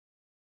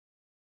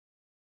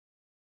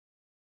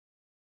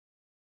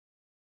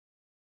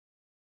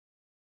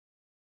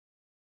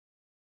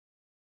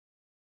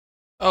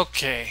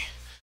Okay.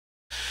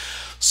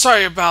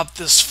 Sorry about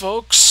this,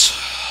 folks.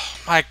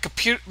 My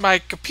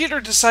computer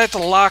decided to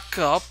lock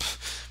up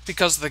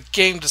because of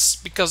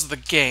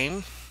the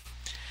game,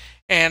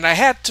 and I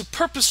had to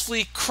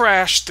purposefully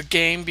crash the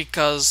game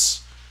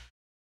because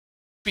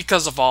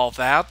of all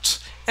that.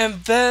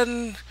 And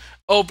then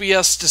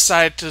OBS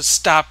decided to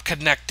stop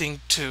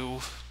connecting to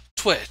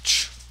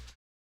Twitch.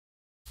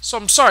 So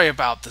I'm sorry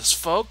about this,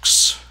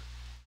 folks.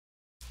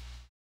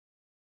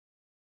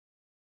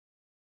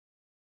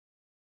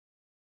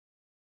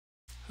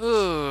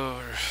 Ooh.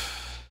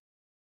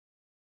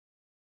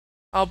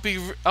 I'll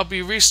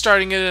be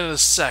restarting it in a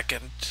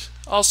second.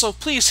 Also,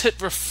 please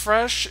hit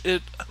refresh.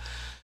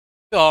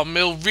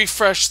 It'll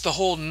refresh the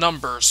whole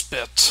numbers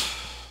bit.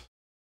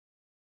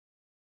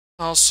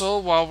 Also,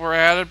 while we're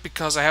at it,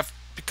 because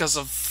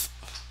of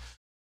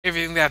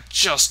everything that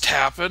just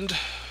happened,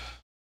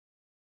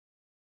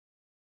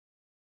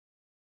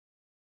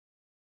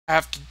 I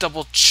have to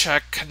double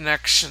check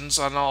connections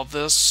on all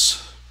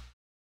this.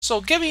 So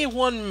give me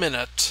 1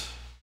 minute.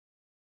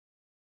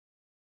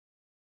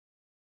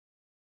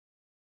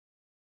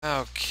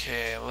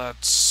 Okay,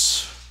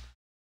 let's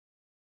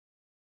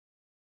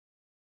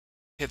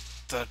hit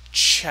the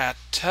chat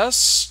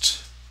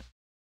test.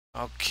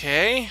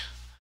 Okay.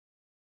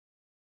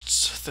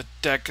 So the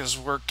deck is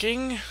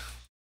working.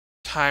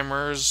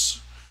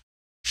 Timers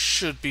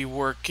should be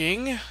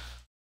working.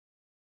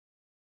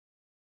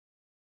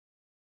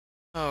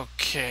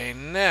 Okay,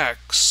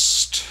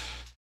 next.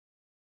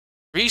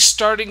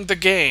 Restarting the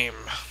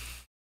game.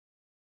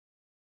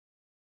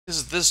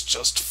 Is this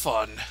just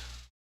fun?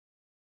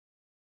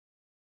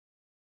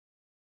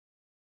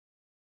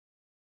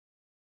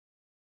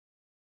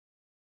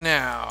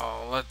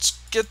 Now, let's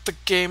get the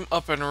game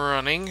up and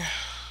running.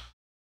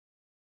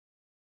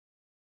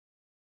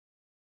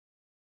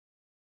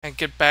 And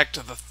get back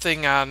to the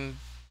thing on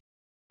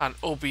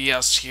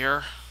OBS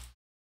here.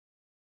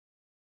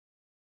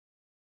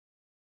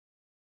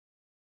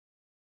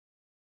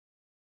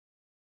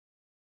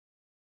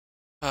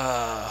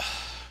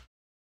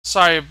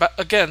 Sorry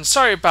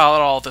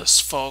about all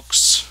this,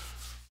 folks.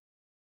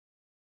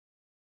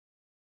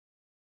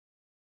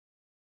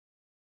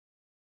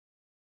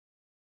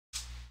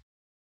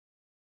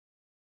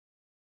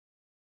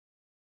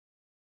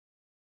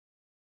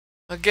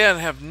 Again,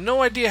 have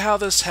no idea how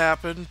this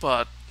happened,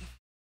 but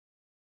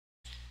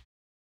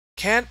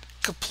can't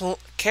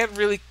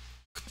really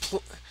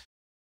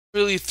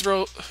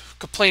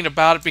complain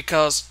about it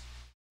because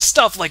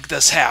stuff like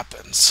this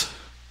happens.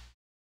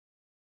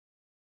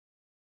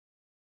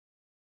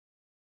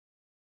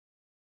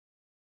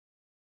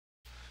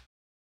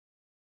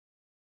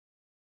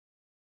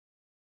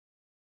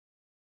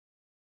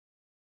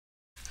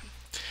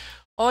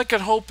 All I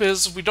can hope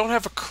is we don't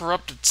have a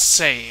corrupted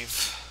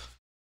save.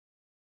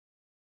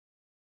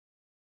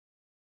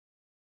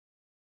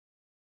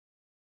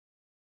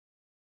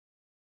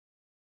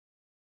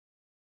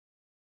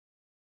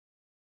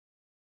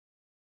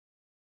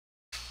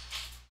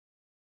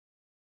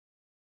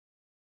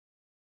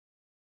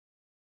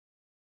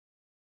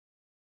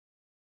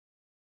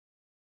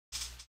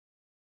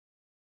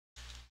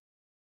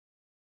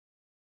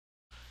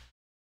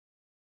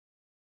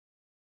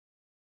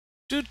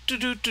 Do do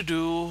do do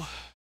do.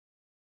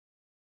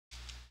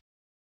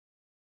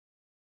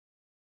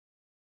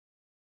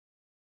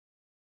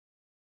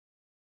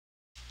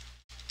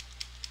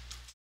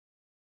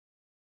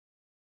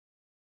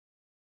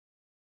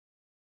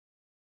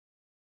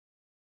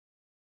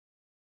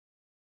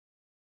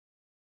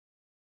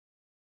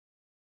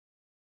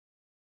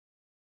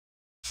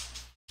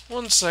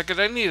 One second,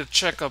 I need to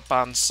check up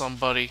on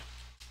somebody.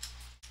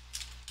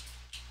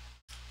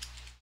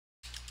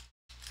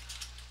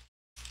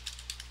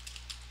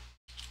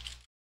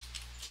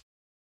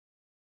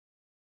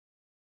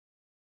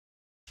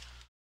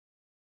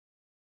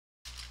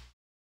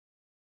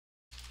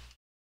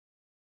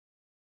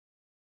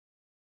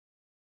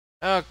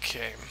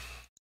 Okay.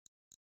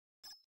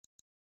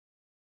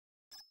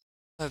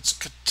 Let's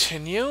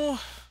continue.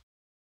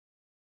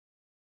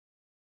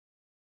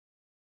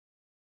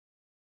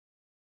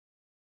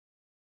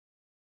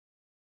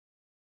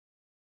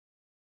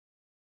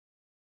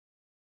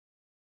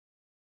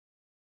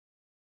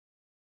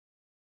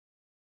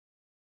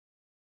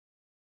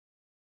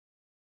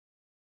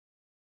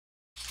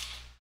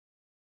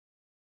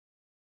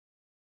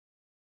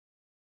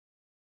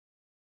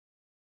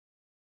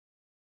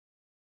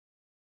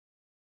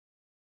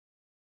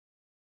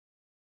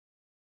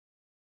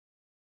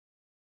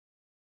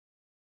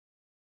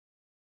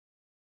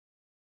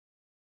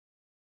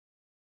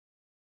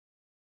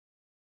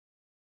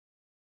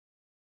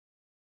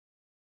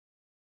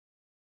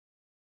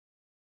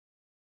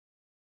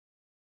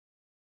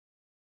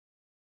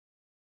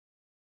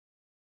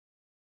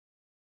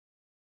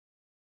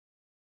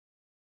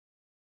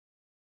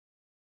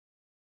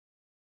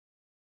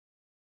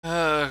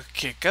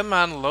 Okay, come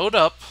on, load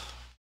up.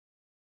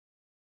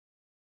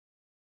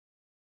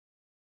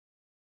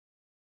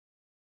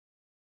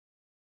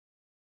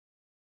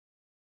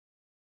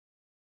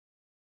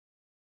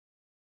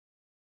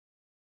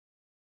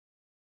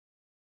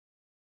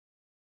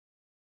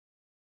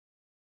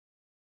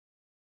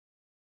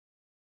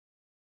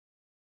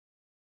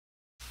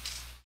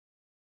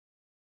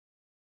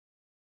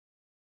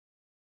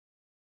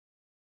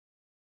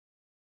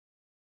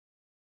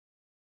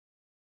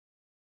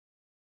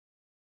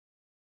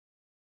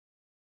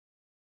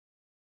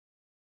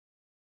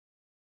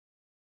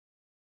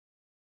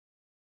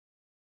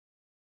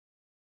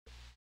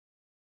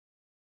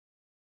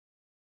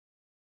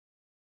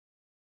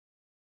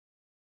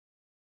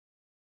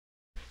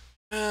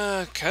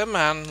 Come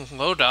on,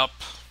 load up.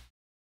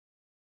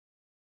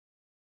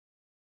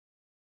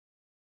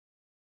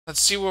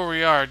 Let's see where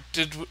we are.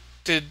 Did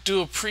it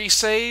do a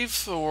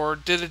pre-save, or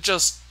did it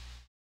just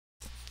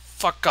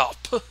fuck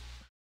up?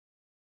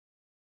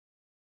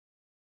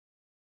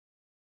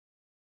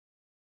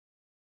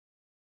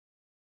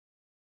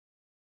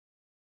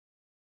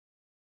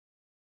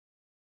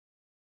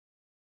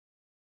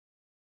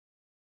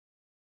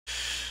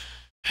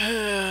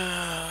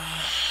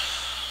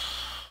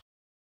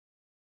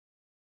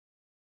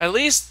 At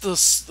least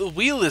the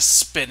wheel is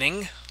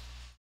spinning.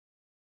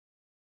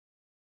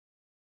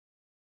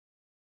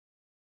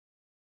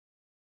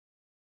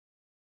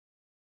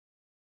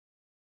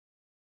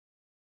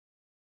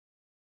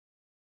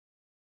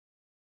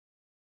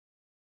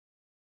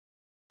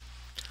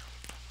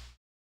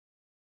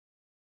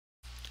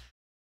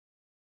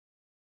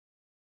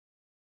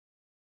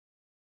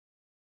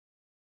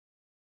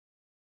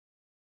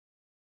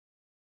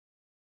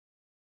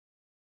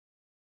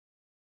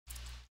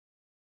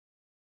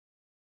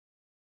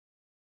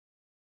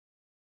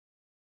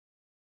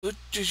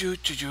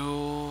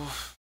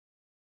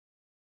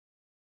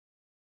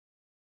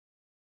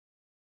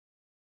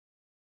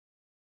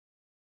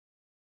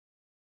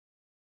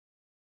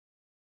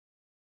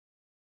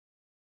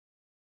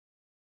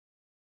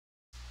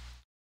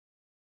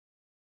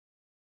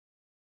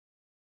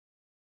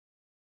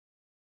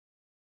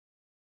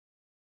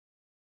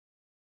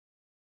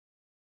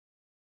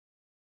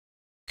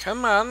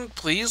 Come on,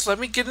 please let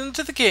me get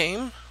into the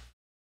game.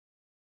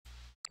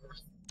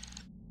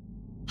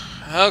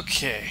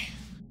 Okay.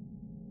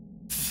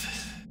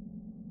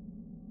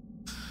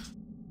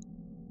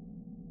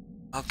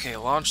 Okay,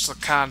 launch the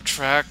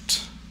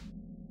contract.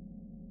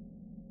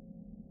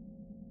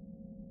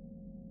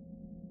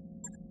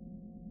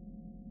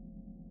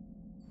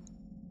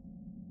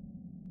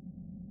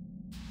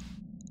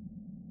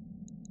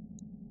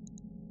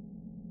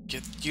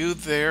 Get you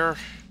there.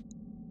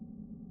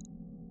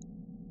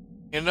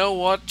 You know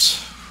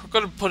what? We're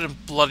gonna put in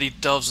Bloody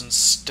Doves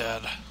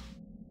instead.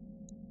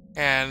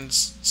 And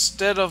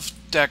instead of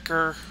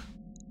Decker,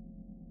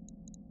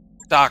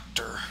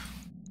 Doctor.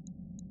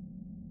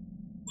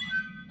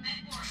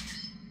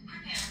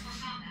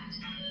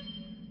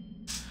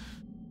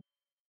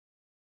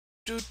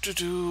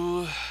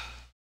 Do.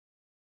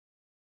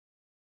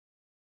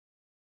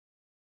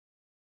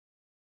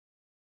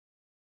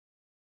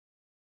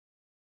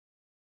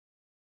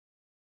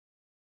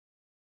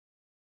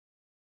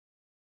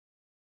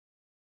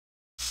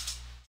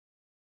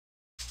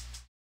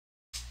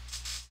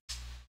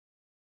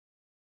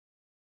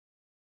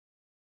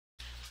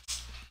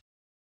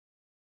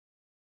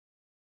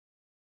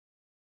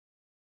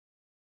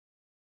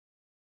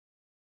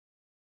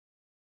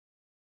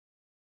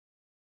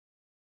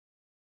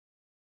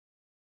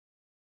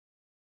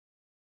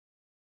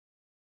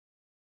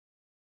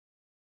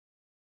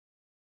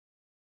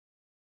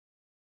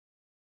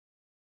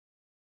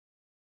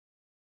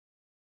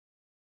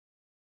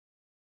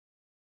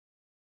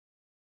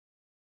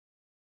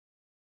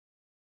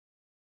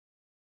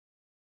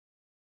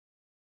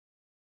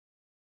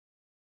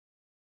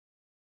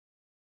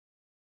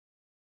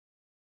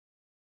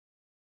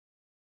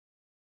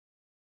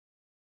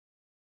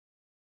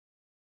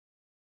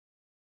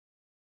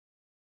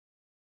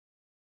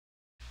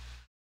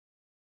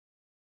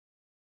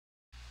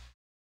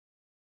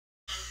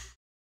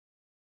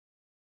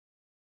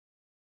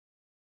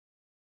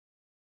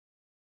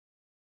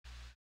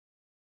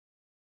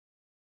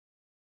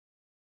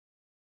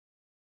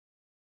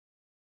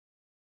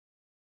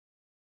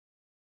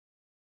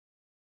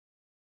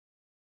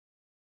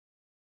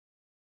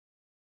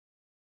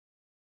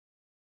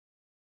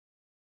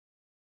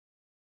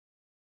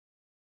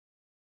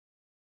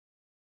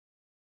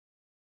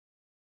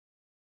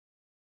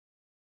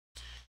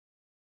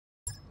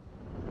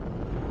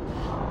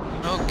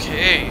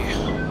 Okay.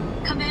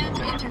 Command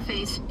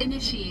interface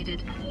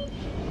initiated.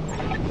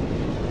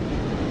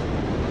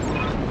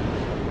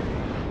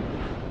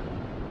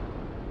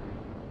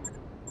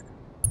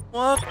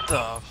 What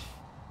the?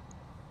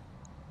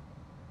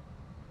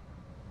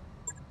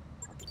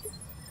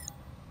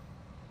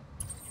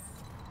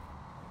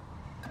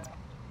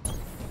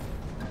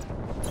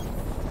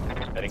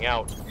 Heading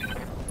out.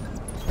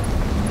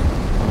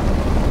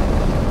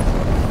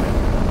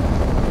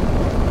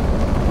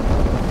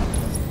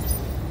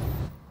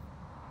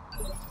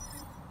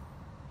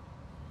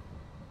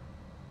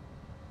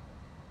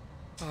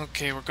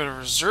 Okay, we're gonna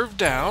reserve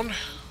down.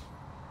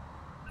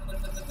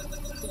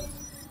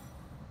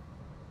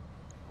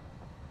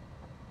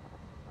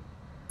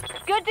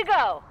 Good to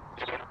go.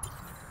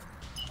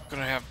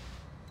 Gonna have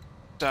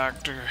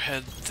Doctor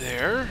head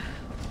there.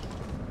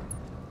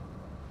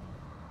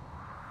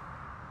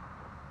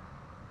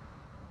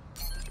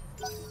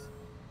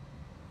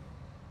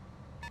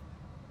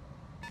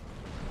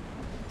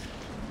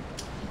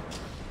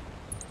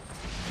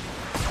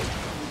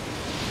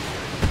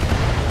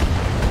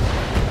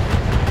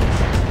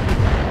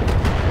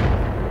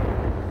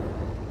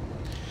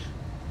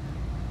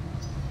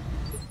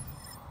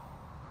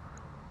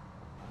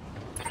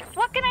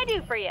 What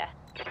for you.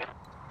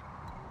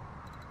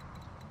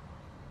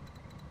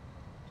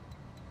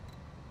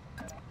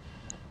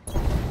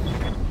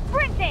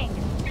 Sprinting!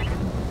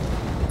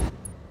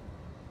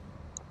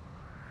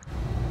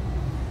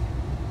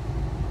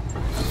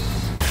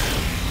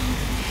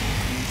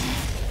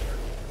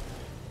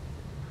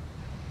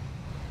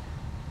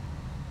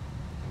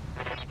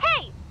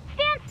 Hey!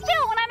 Stand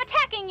still when I'm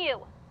attacking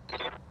you!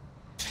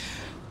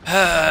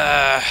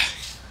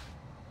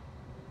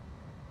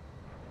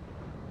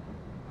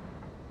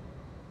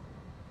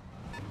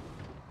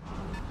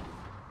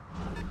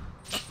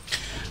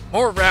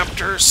 More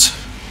raptors.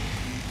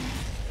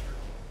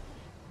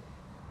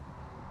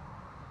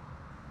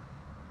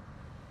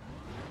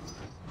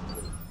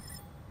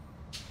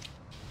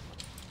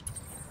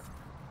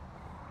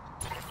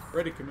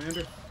 Ready,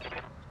 Commander.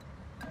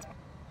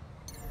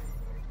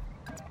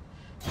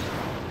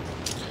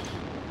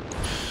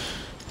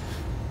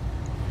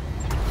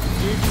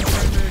 Engaging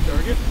primary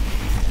target.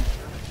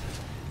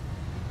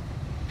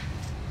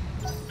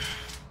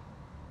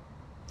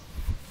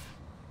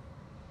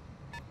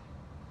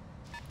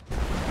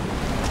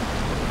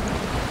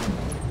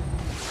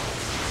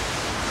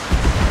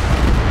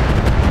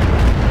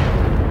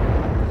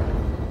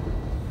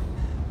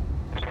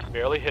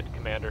 Barely hit,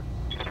 Commander.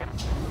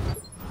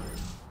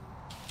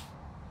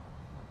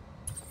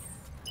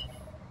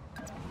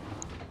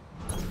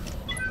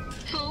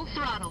 Full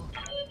throttle.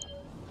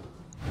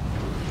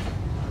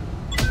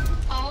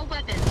 All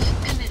weapons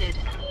committed.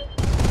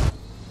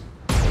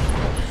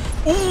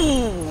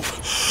 Ooh!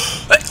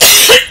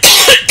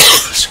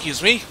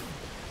 Excuse me.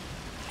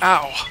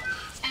 Ow.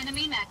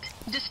 Enemy mech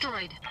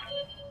destroyed.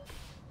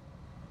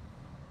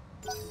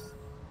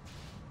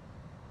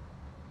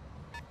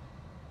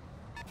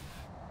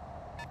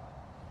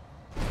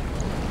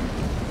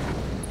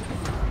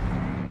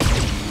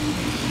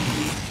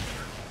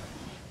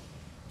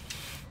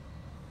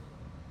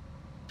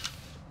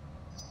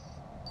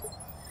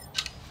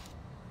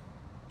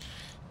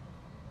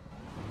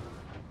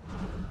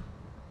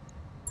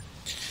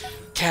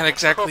 Can't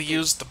exactly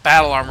use the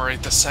battle armor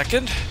right this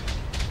second.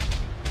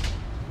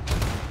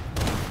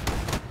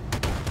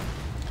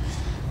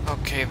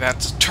 Okay,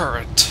 that's a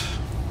turret.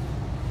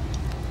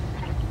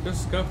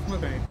 Just scuff my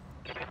vein.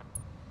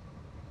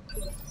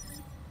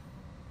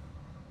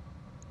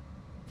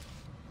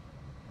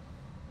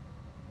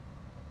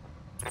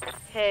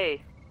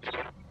 Hey.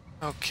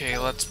 Okay,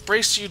 let's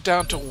brace you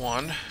down to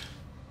 1.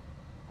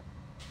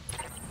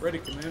 Ready,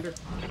 Commander.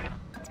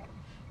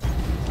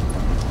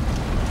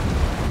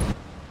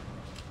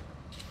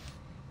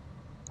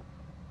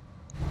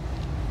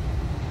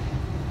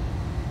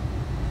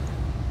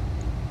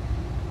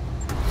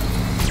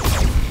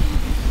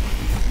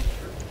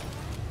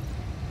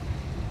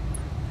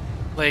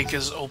 Leg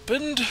is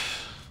opened.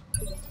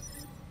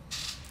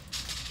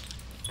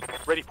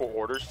 Ready for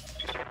orders.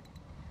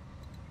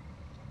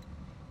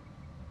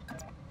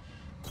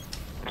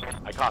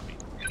 I copy.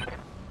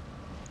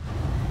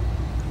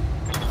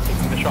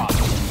 Taking the shot.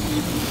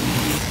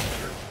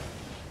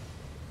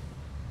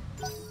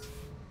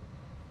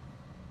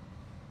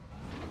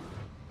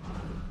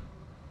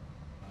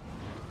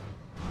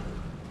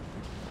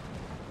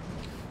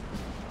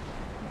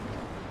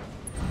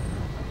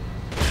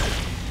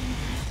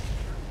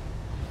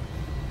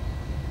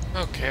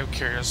 Okay, I'm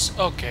curious.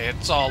 Okay,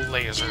 it's all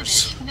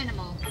lasers. Damage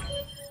minimal.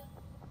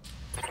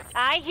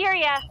 I hear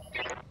ya.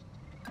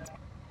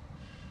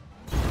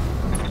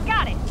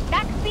 Got it.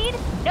 Max speed,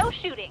 no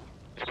shooting.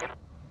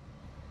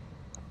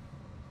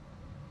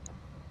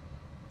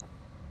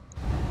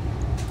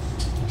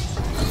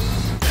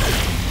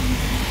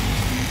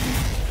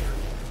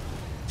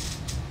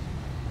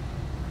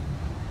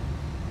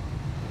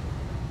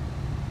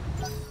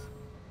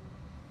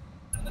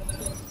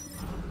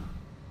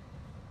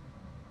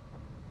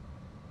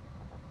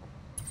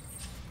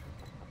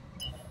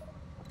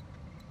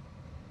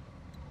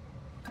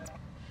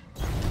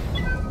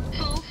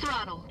 Full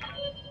throttle.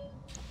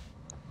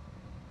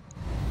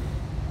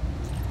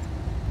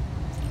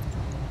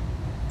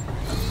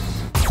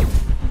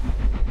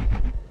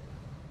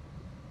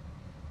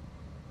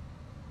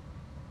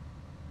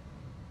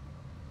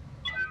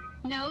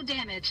 No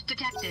damage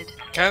detected.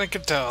 Kinda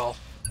could tell.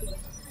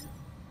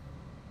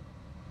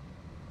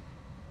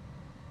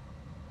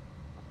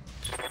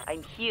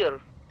 I'm here.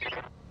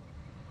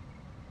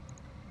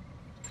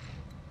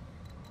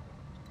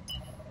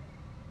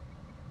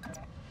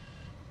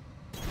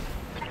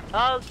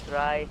 I'll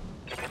try.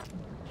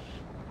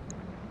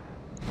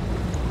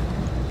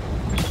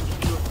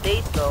 You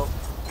say so.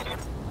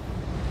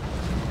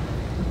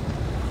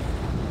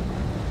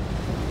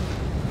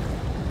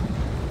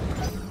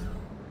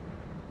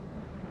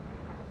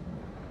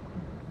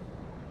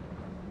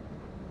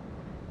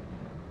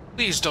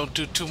 Please don't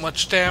do too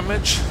much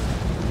damage.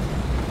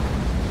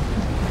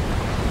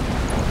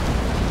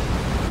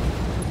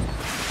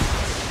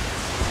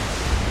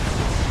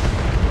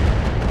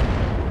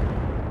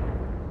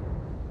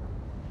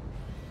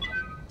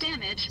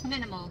 Damage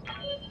minimal.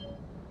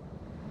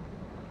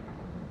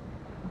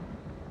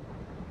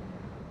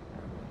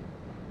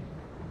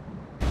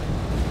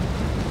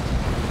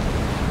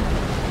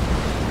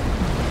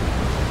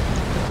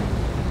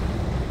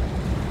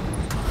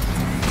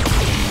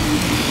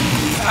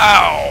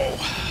 Ow!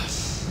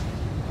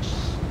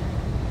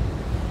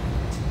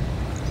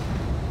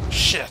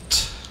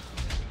 Shit.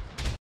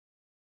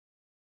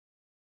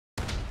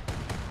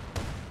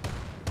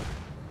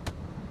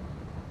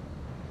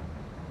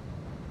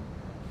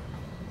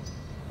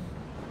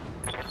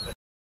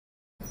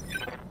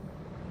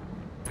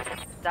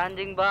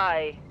 Standing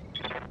by.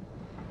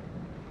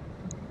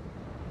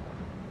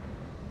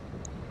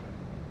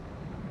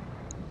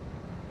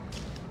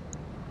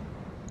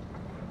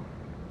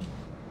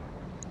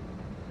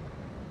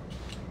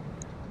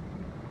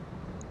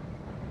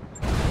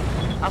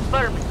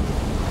 Affirmative.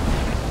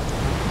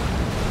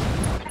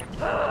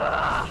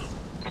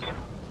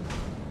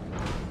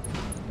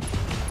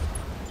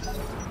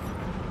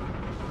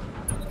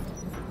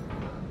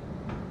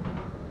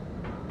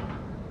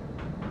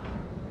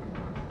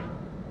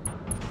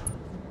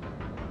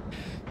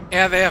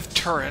 Yeah, they have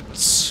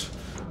turrets.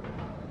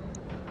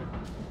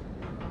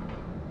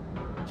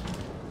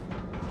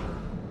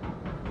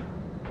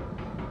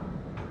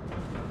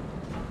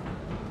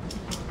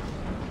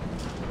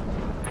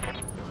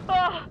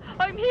 Ah,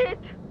 I'm hit.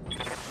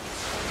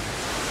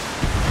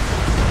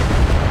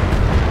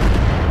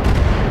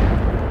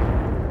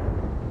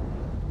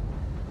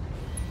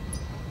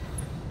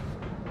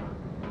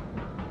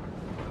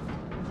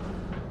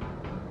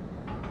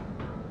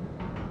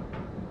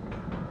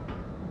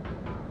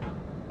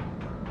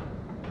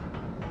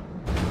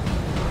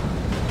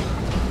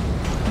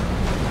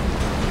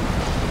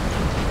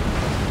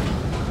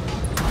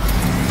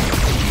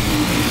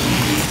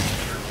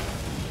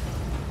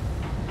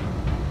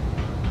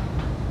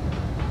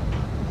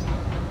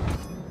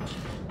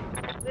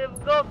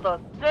 They've got a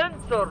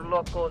sensor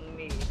lock on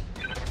me.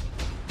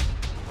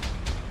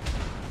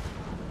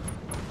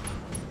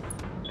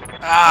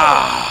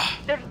 Ah!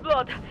 There's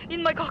blood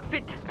in my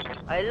cockpit.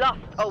 I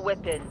lost a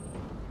weapon.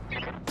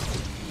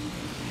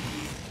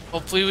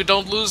 Hopefully we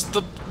don't lose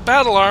the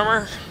battle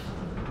armor.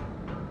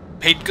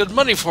 Paid good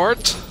money for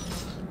it.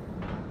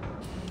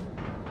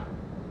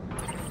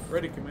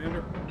 Ready,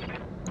 Commander.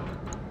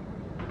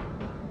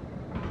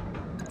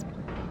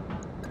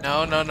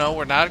 No, no, no,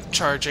 we're not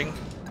charging.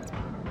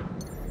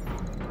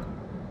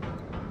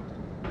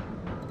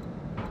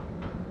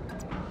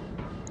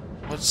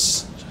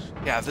 What's...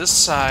 yeah, this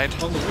side.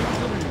 On the wing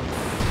coming.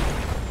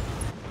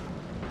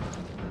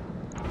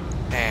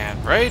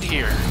 And right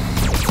here.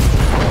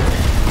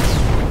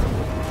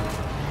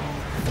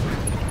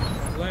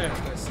 At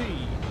last, I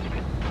see.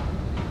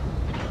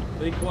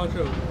 Lake watch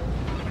over.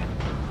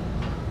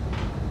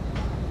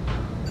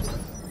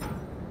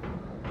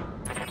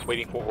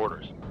 Waiting for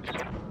orders.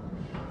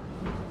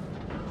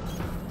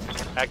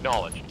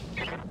 Acknowledged.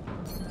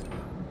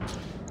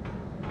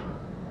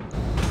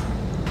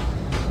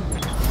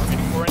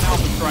 Waiting for an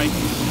alpha strike.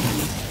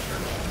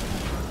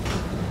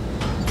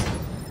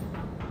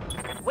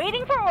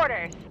 Waiting for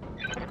orders.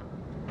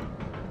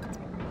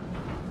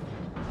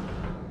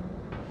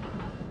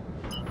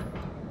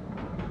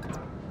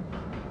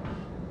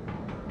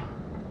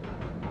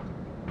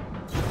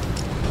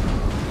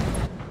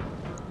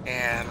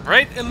 And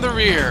right in the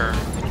rear.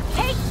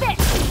 Take this.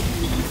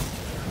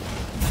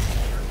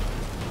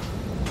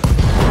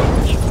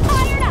 It's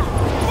fired up.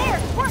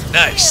 There's work to do.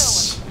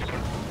 Nice.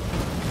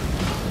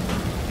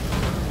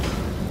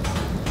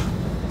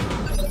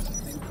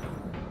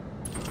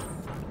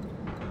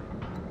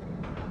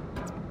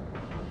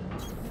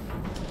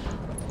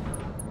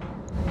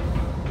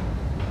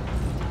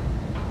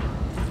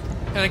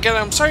 And again,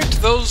 I'm sorry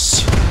to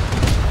those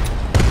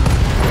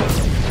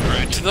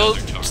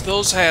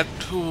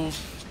who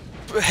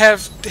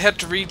have had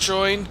to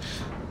rejoin.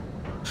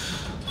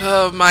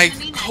 My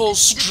whole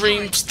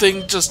stream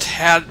thing just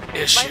had My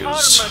issues.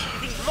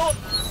 armor is low.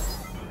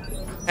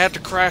 I had to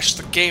crash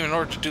the game in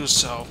order to do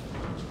so.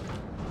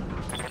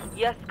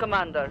 Yes,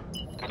 Commander.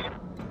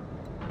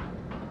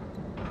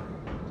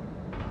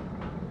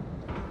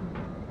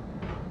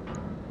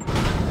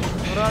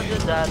 Roger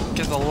that.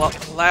 Get the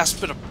last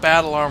bit of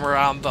battle armor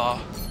on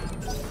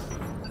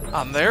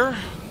there.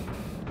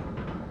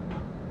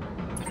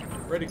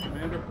 Ready,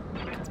 Commander.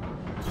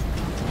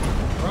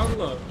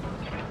 Throttle up.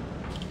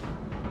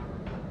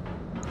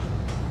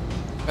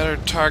 Better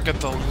target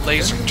the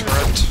laser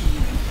turret.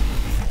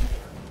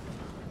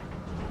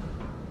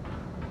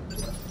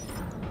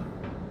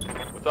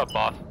 What's up,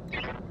 boss?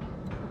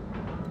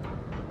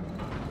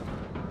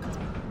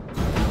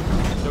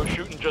 No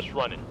shooting, just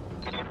running.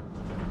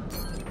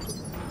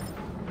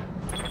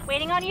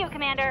 Waiting on you,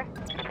 Commander.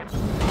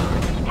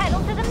 Pedal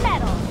to the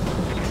metal.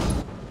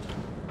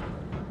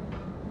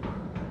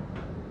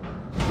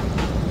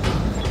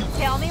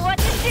 Tell me what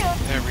to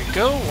shoot. There we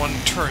go. One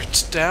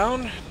turret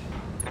down.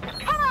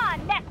 Come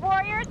on, Mech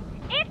Warriors.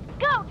 It's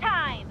go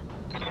time.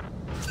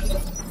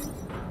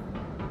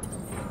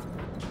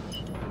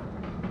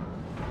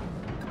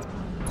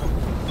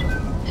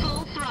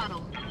 Full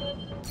throttle.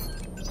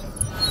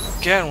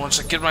 Again, once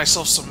I get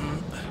myself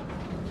some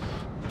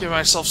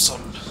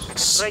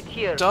Right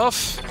here.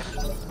 stuff,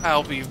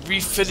 I'll be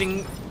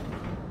refitting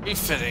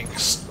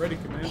Ready, a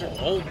Commander.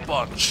 whole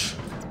bunch.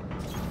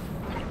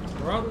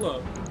 Throttle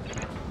up.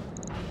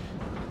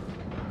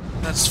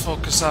 Let's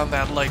focus on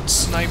that light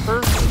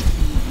sniper.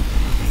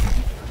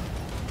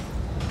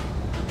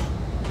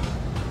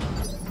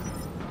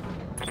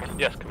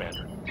 Yes,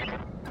 Commander.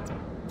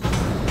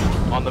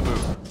 On the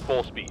move.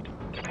 Full speed.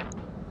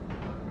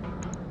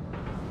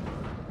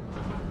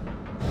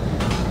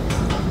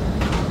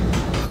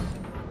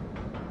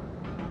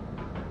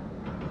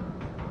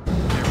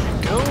 There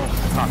we go.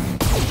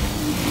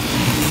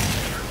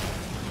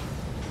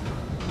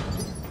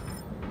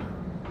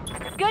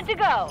 Good to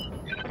go.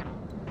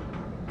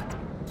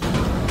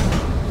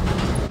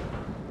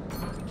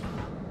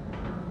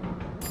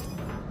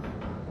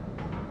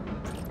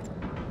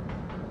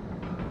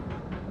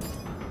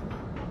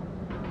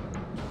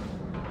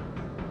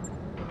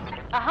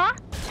 Uh-huh.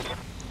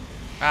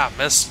 Ah,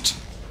 missed.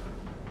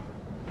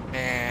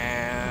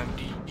 And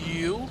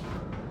you?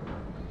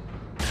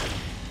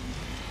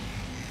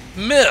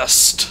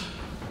 Missed!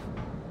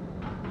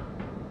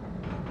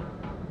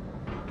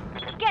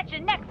 Get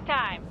you next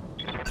time.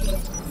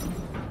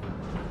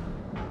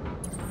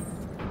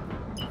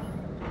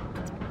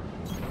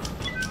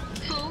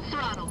 Full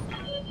throttle.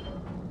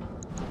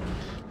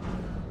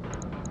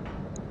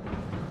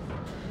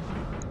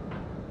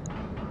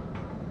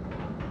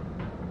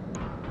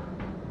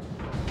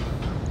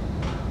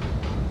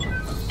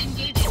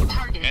 Engaging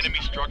target. Enemy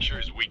structure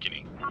is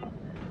weakening.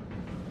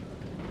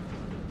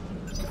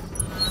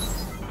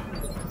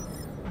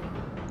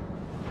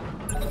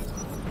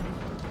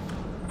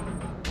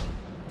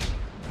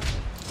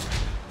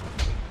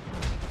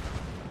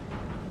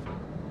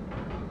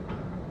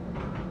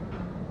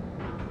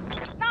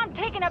 I'm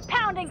taking a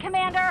pounding,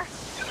 Commander.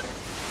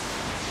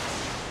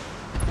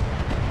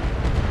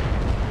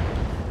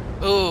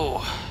 Ooh.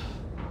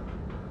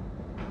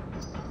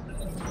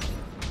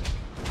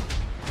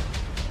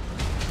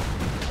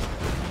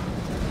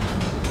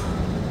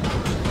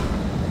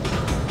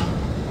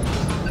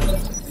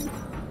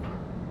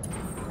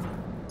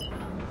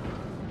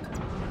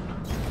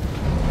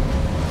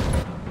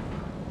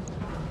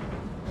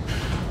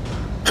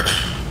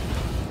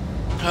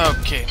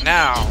 Okay,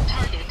 now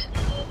Target.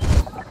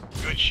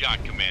 Good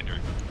shot, Commander.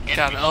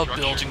 got Enemy a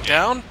structure building is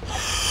down.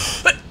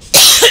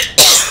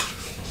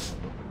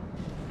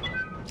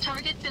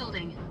 Target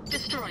building.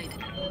 Destroyed.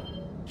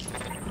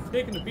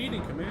 Taking a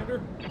beating,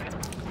 Commander.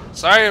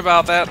 Sorry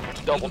about that.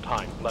 Double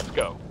time. Let's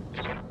go.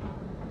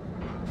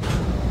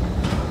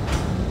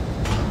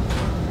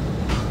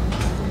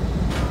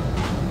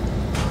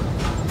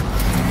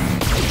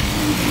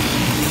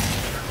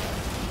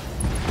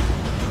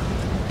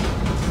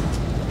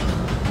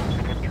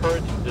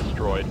 Turret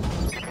destroyed.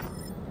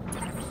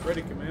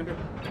 Ready, Commander.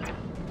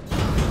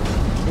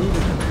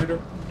 Moving, Commander.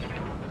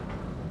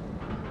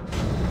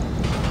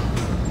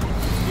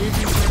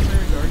 Engaging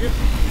primary target.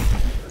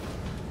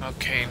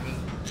 Okay, At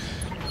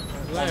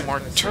one last, more I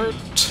see.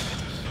 turret.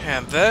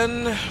 And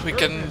then we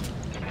can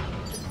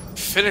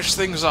finish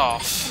things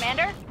off.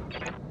 Commander?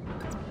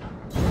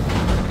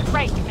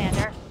 Right,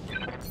 Commander.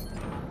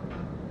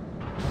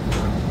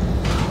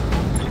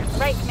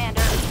 Right,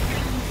 Commander.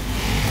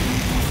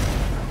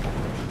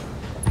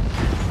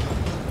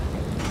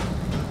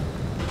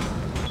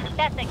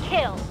 That's a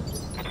kill.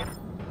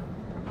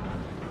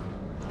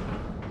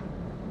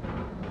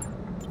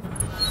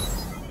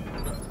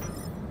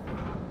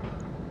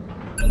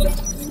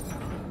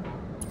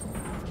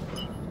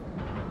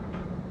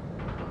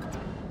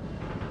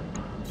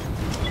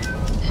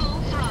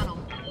 Full throttle.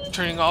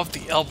 Turning off the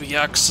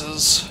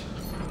LBXs.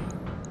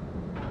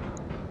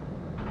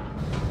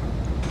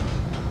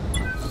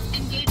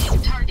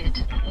 Engaging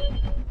target.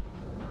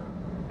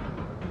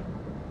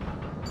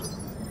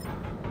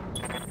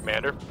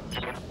 Commander.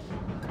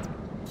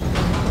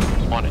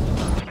 On it.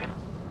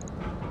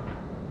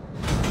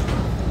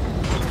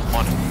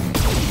 On it.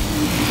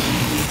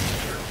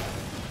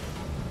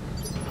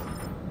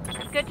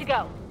 Good to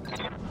go.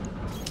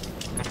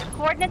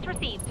 Coordinates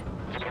received.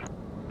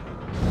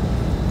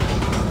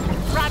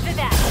 Roger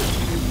that.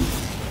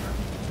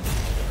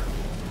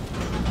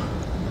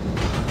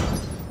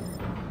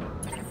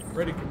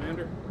 Ready,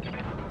 Commander.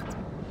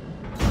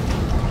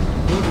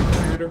 Moving,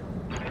 Commander.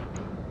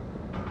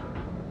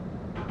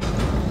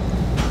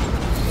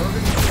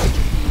 Target destroyed.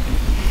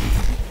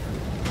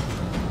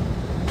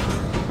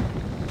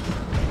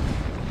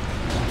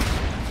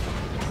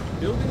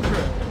 Building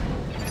threat.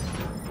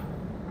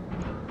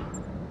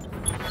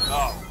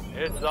 Oh,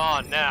 it's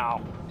on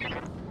now.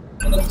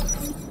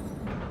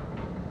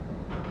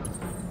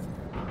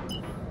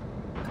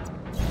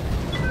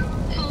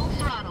 Full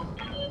throttle.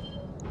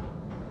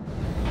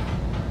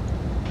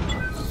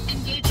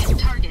 Engaging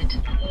target.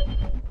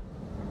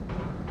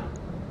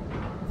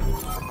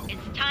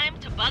 It's time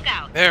to bug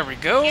out. There we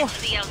go. Get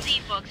to the LZ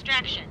for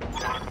extraction.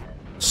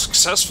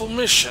 Successful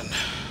mission.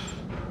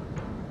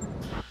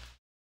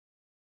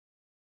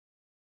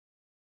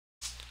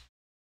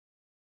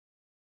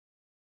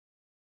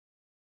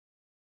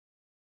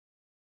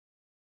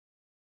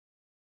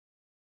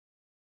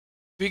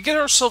 We get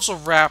ourselves a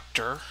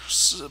raptor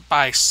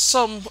by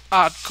some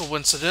odd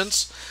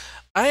coincidence.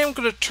 I am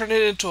going to turn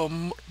it into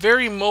a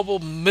very mobile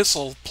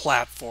missile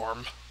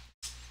platform.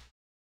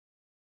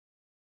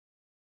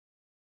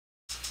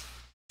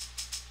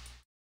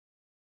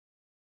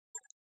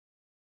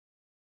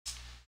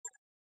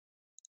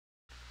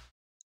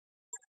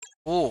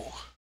 Ooh.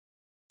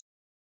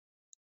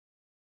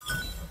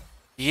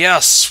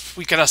 Yes,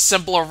 we can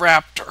assemble a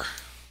raptor.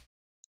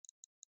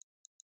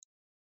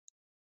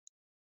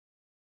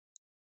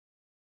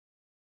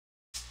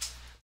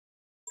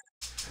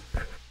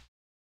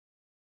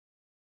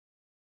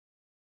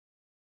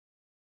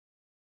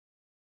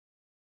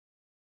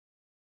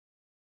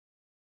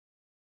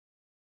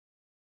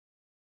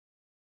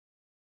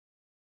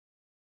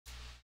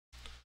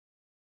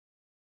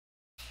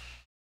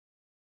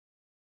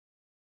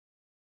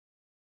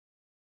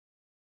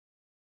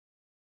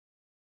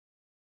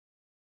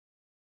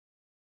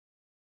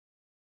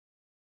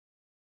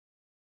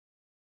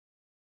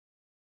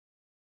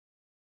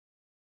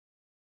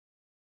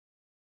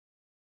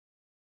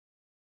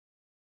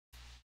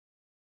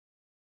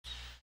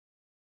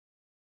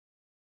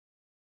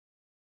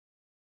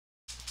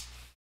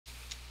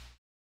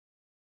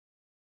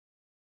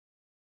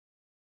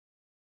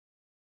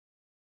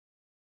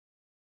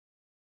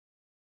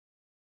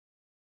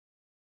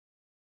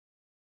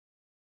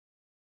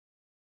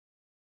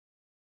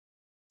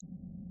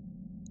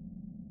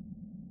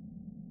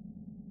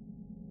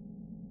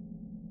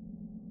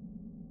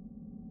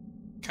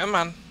 Come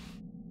on.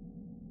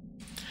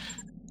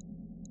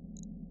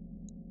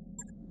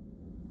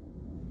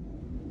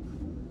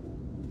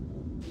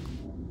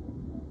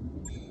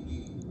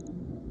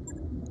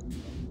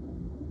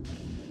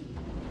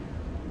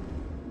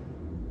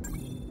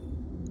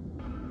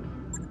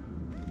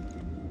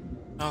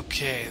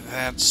 Okay,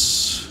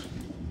 that's...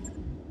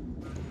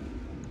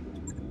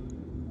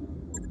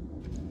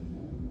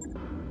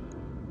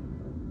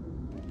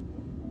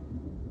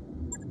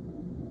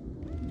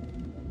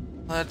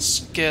 Let's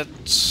get...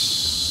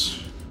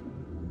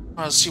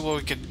 Let's see what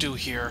we could do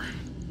here.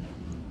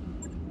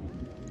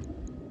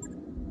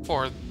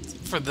 For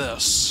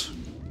this.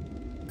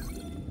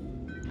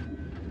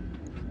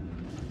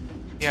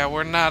 Yeah,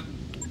 we're not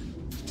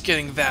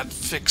getting that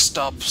fixed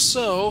up,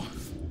 so...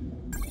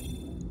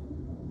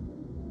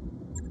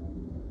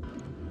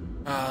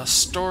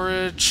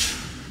 storage...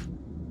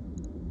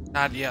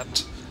 Not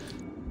yet.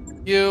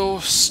 You,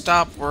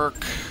 stop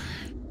work.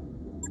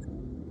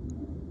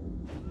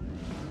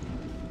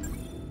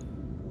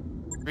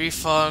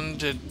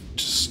 Refund into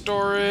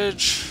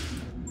storage.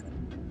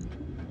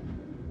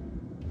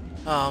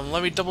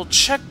 Let me double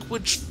check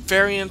which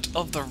variant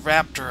of the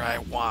Raptor I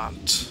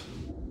want.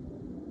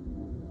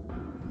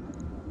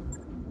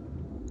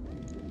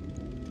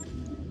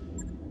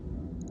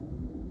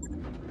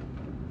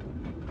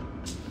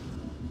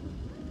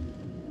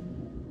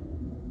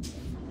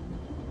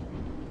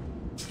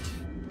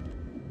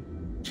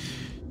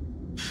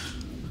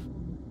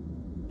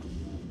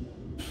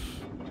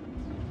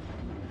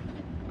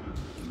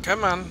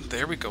 Come on,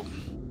 there we go.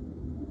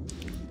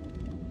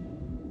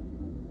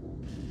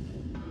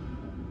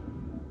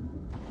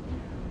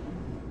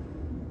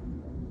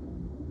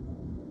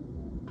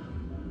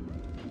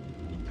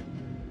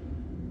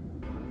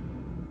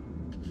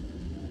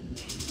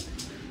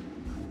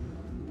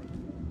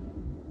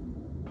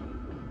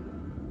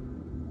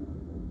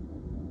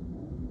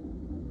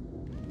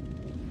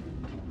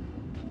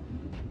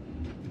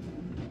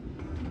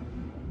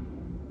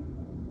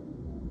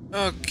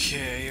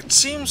 Okay, it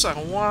seems I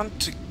want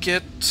to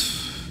get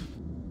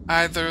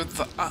either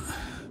the...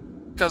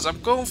 because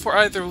I'm going for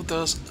either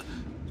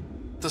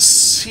the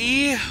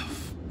C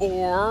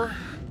or...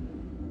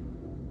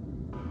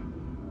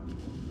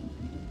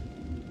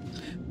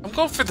 I'm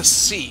going for the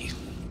C.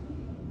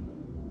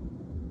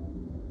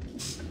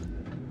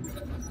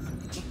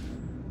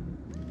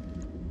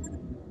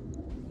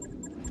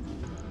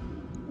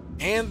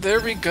 And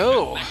there we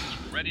go.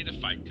 Ready to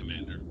fight,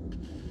 Commander.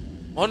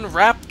 One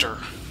Raptor.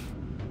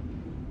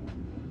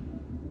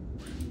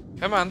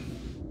 Come on.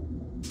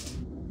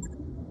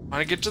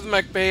 Want to get to the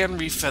mech bay and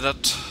refit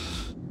it.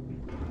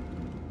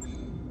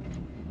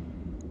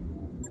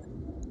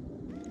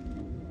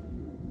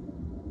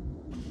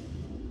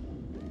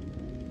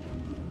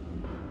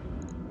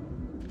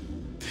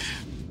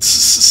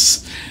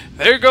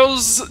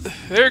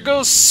 There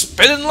goes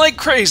spinning like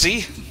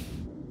crazy.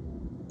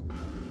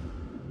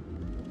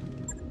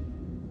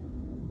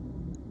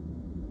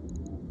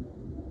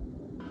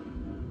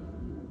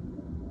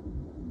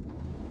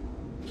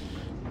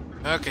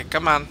 Okay,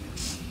 come on.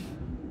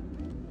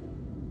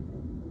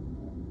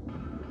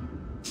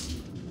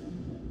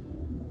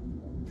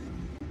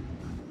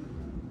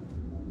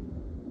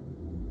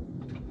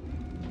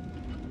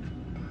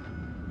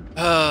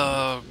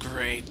 Oh,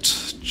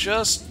 great.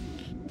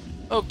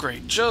 Oh,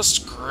 great.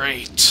 Just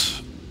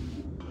great.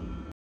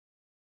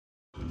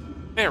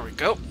 There we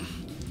go.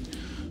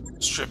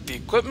 Strip the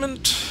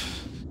equipment.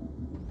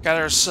 Got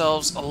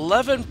ourselves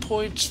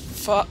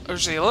 11.5, or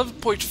say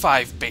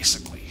 11.5,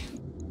 basically.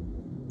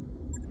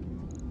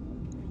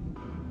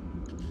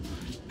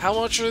 How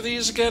much are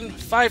these again?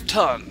 5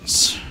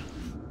 tons.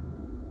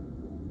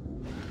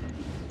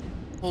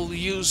 We'll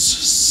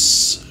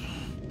use...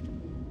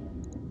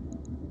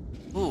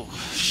 Ooh,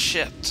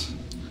 shit.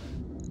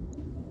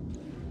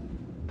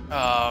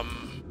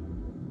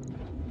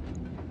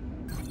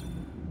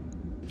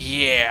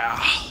 Yeah.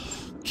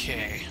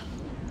 Okay.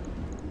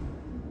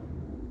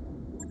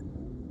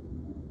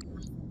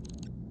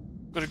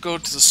 Gonna go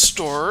to the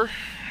store.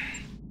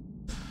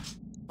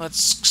 Let's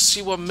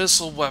see what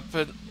missile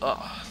weapon.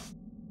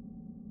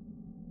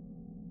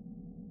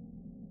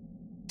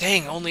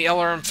 Dang, only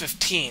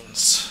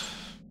LRM-15s.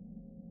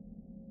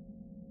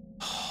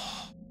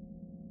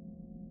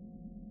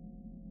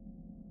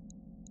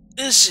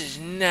 This is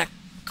not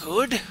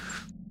good.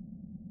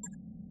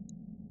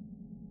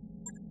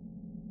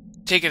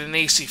 Take it an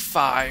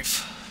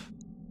AC-5.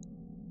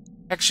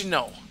 Actually,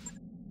 no.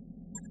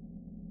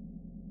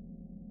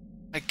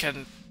 I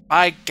can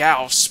buy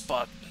Gauss,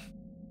 but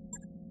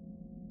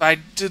if I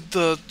did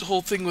the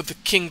whole thing with the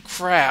King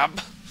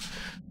Crab,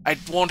 I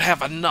won't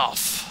have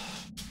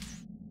enough.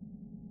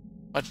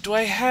 But do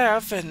I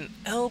have an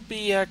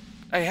LBX?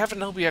 I have an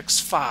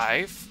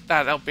LBX-5,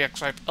 not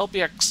LBX-5,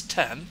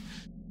 LBX-10.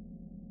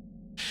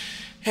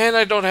 And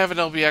I don't have an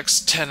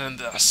LBX-10 in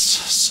this,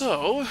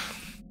 so...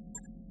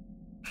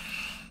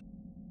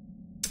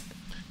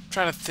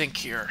 trying to think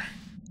here.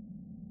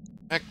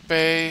 Mech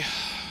Bay...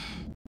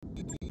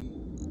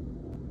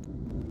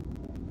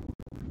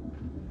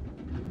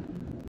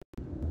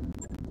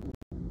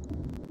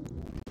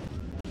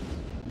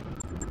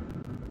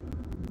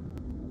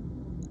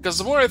 Because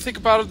the more I think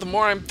about it, the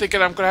more I'm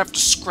thinking I'm gonna have to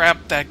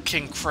scrap that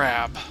King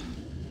Crab.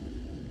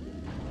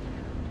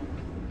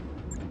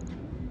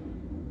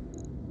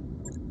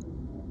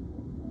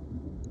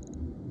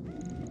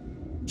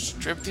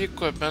 Strip the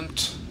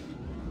equipment.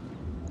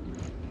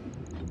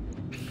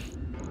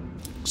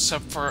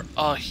 Except for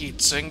a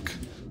heatsink.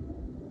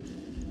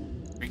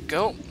 There we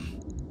go.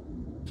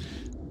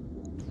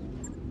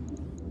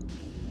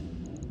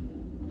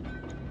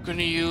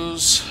 Gonna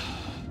use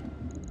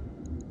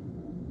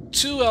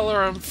 2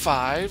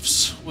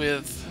 LRM-5s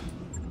with...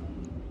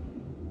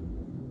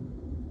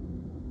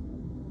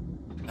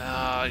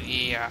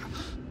 yeah.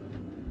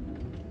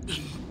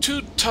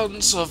 2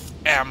 tons of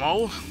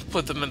ammo.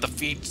 Put them in the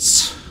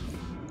feeds.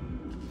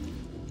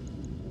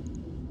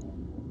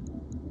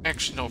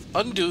 Actually, no.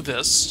 Undo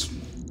this.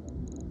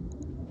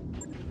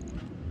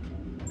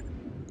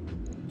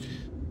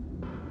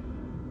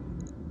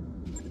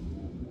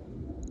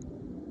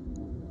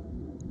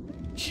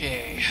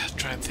 Okay,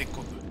 trying to think.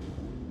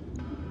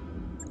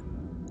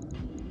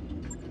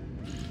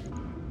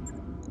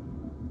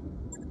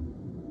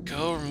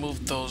 Go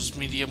remove those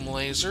medium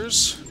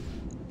lasers.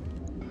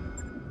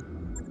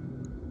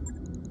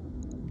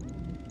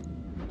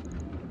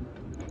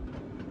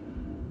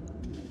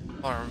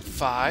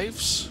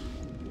 LRM-5s.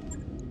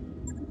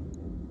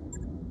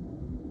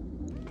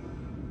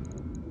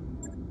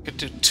 Could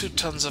do 2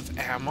 tons of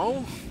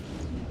ammo.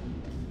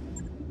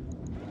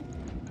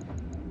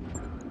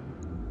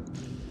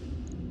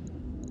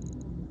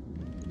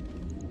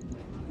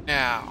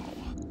 Now.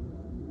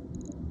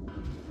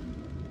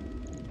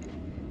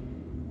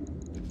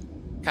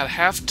 Got a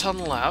half ton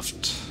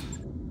left.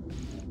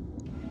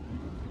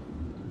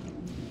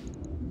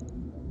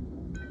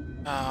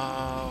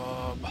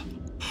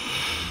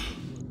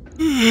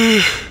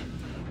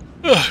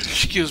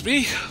 Excuse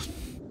me.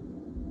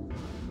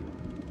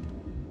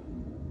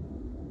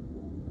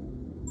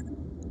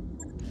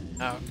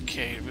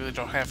 Okay, really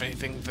don't have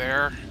anything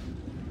there.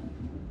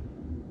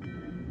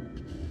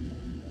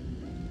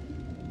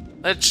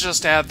 Let's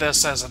just add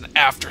this as an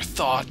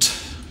afterthought.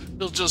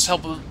 It'll just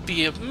help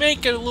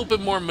make it a little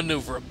bit more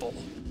maneuverable.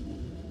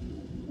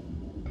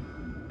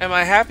 Am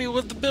I happy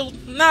with the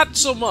build? Not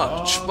so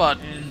much, but...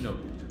 And no.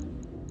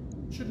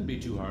 Shouldn't be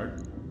too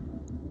hard.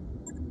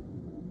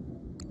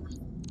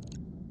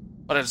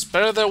 But it's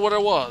better than what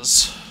it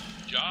was.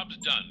 Job's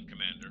done,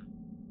 Commander.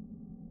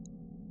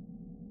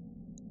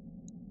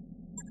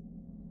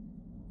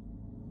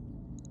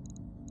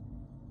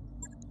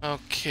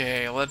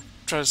 Okay, let's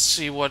try to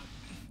see what...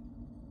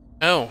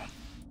 Oh.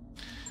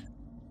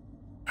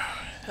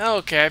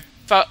 Okay, I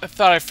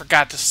thought I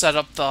forgot to set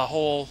up the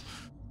whole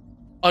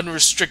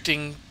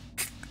unrestricting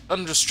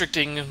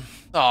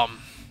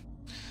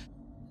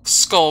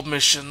skull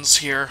missions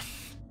here.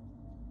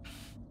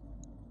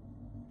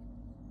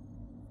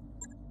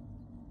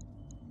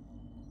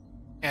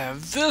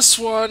 And this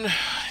one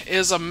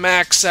is a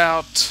max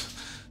out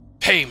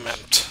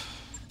payment.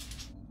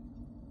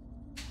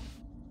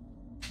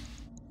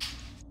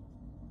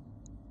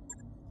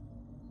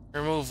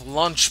 Remove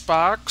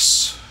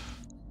lunchbox.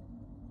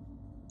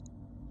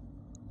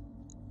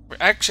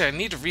 Actually, I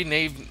need to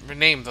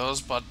rename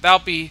those, but that'll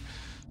be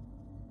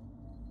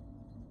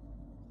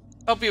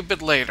a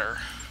bit later.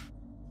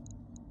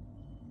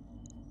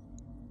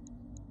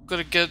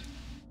 Gonna get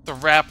the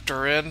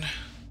Raptor in.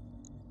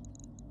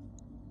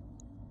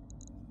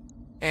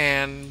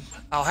 And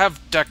I'll have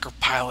Decker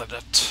pilot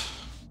it.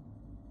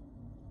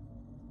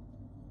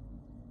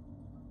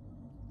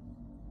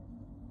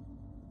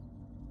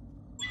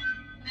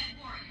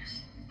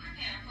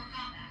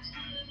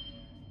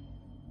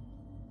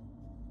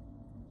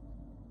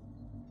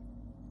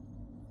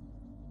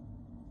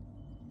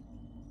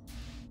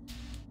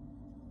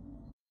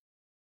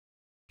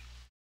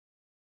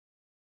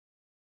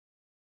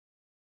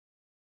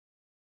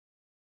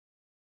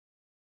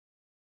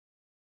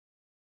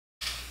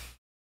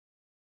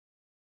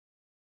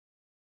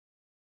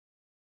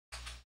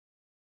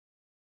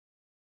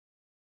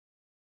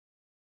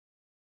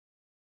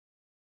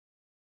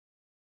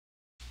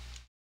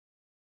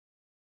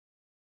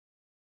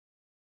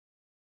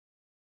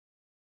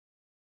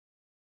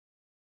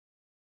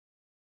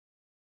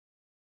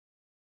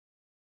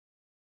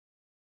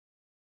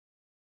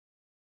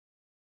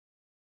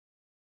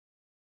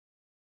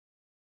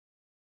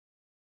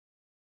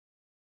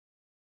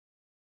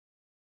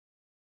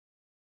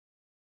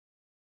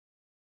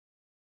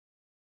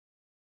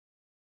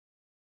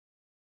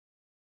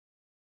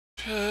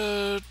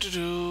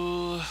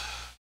 Do.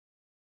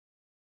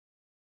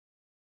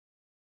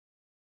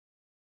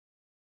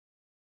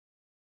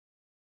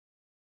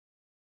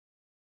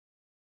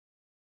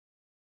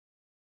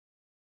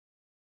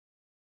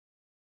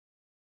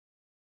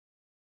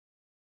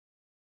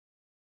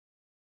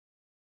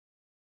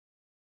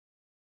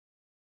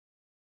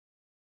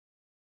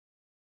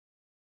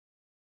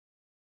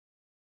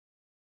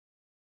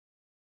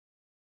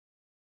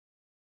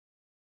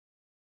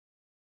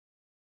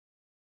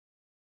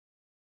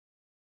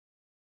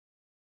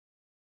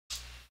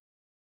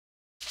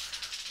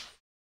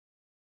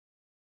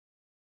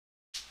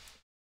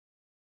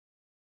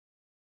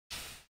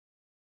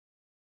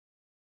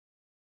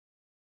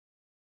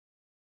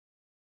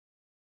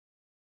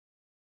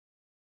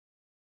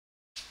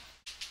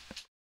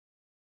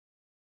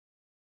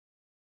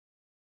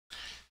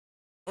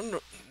 Oh,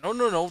 no, no,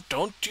 no, no,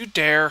 don't you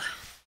dare.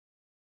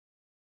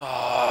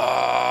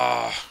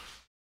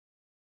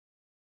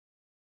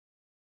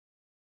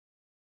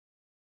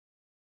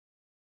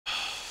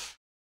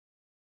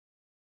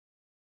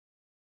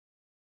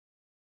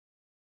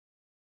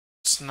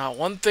 It's not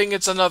one thing,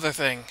 it's another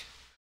thing.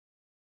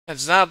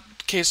 It's not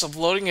a case of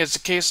loading, it's a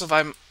case of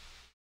I'm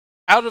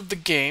out of the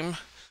game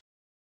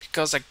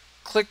because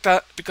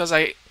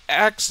I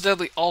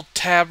accidentally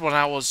alt-tabbed when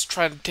I was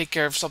trying to take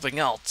care of something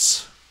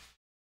else.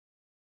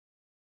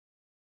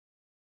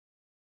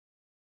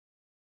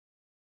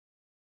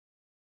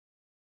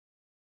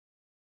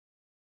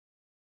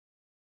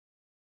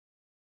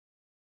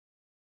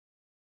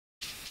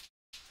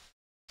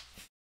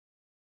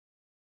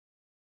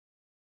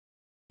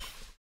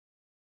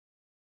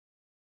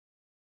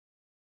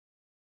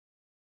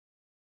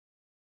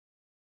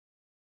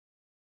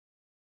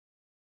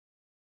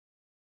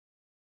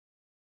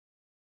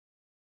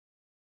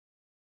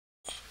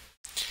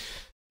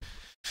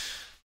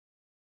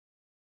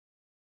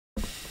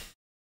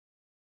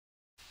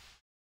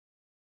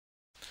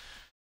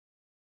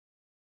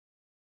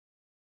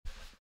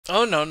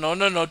 Oh, no, no,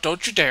 no, no,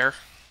 don't you dare.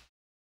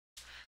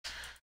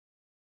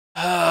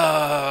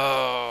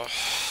 Oh,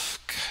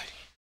 okay.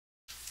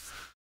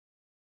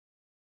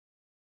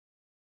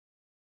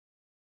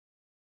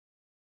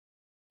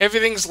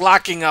 Everything's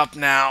locking up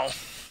now.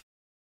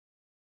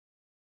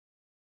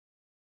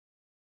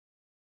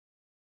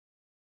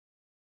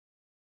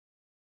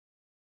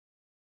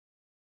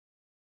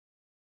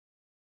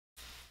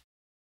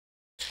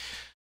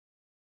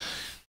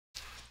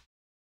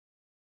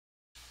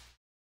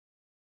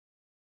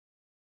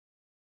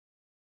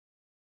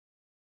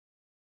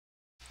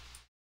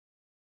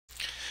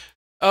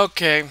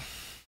 Okay.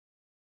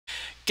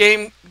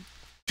 The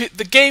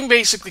game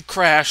basically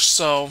crashed,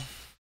 so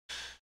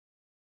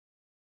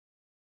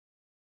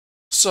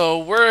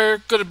we're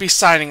gonna be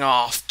signing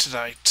off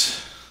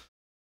tonight.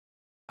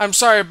 I'm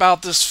sorry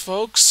about this,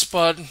 folks,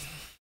 but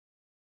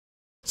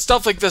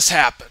stuff like this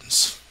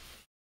happens.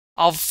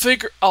 I'll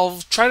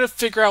try to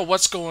figure out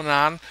what's going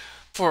on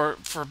for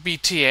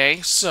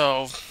BTA,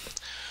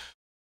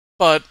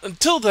 but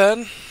until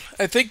then,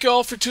 I thank you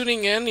all for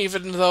tuning in,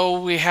 even though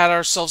we had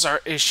ourselves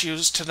our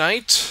issues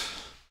tonight.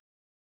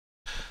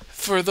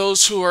 For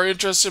those who are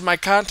interested in my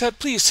content,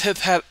 please hit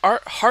that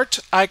heart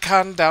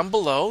icon down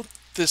below.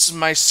 This is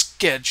my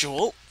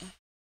schedule.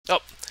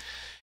 Oh,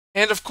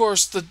 and of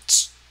course the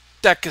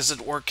deck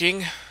isn't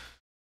working.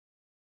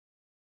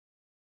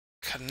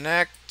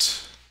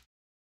 Connect.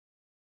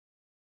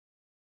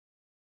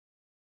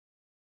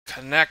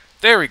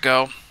 There we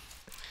go.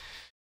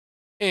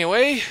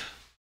 Anyway,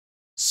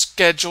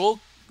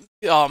 schedule.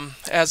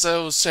 As I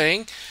was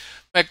saying,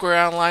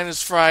 Mechwarrior Online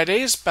is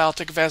Fridays,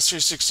 Battletech Advanced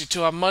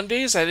 362 on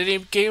Mondays, and any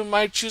game of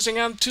my choosing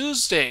on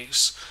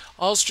Tuesdays.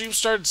 All streams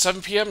start at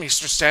 7 PM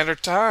Eastern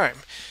Standard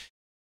Time.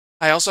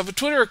 I also have a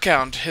Twitter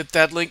account. Hit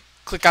that link,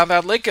 click on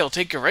that link, it'll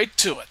take you right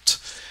to it.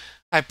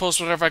 I post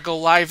whenever I go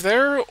live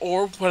there,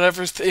 or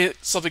whenever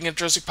something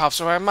interesting pops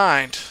in my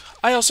mind.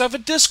 I also have a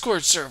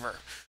Discord server.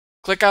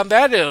 Click on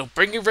that, it'll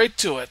bring you right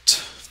to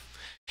it.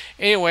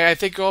 Anyway, I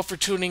thank you all for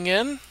tuning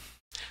in.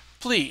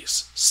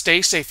 Please,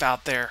 stay safe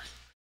out there.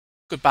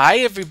 Goodbye,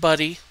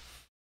 everybody.